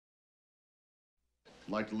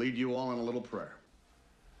I'd like to lead you all in a little prayer.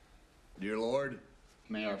 Dear Lord,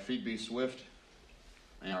 may our feet be swift,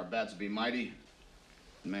 may our bats be mighty,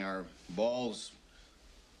 and may our balls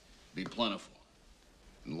be plentiful.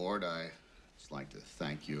 And Lord, I just like to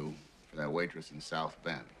thank you for that waitress in South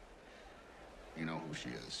Bend. You know who she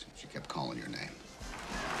is. She kept calling your name.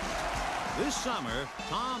 This summer,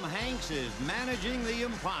 Tom Hanks is managing the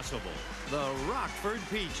impossible, the Rockford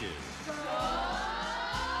Peaches.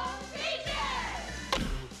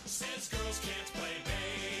 Says girls can't play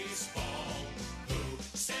baseball. Who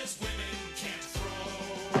says women can't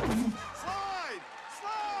throw? Slide!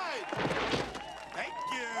 Slide! Thank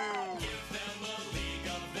you! Give them a league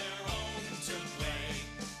of their own to play.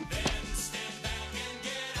 Then stand back and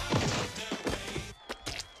get out of their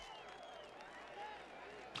way.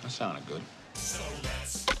 That sounded good. So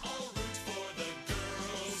let's all root for the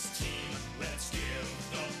girls' team. Let's give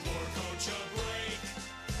the poor coach a break.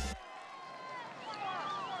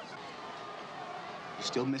 You're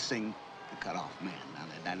still missing the cutoff man.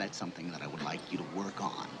 Now, that's something that I would like you to work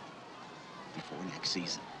on before next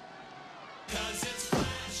season. 'Cause it's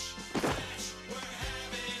Flash, Flash. We're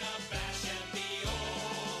having a bash at the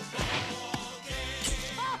old ball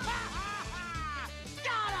game.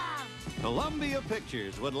 Got him! Columbia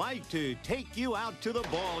Pictures would like to take you out to the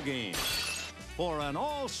ball game for an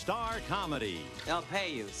all-star comedy. They'll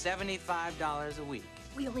pay you $75 a week.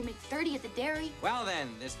 We only make 30 at the dairy. Well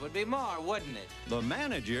then, this would be more, wouldn't it? The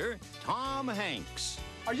manager, Tom Hanks.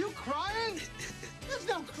 Are you crying? There's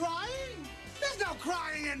no crying! There's no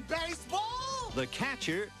crying in baseball! The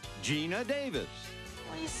catcher, Gina Davis.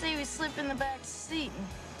 What do you say we slip in the back seat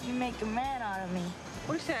and you make a man out of me?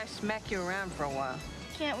 What if I smack you around for a while?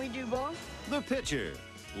 Can't we do both? The pitcher,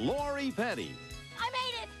 Lori Petty. I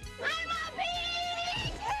made it! I'm a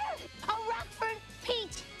peach! A Rockford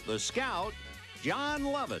peach! The scout, John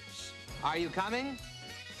Lovitz. Are you coming?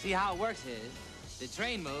 See how it works is, the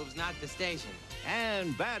train moves, not the station.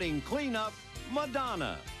 And batting cleanup,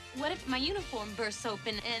 Madonna. What if my uniform bursts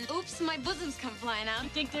open and oops, my bosoms come flying out? You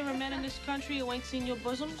think there are men in this country who ain't seen your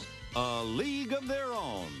bosoms? A league of their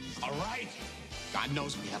own. All right. God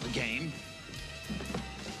knows we have a game.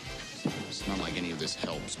 It's not like any of this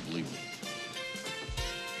helps, believe me.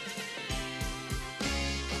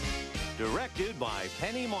 Directed by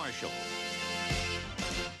Penny Marshall.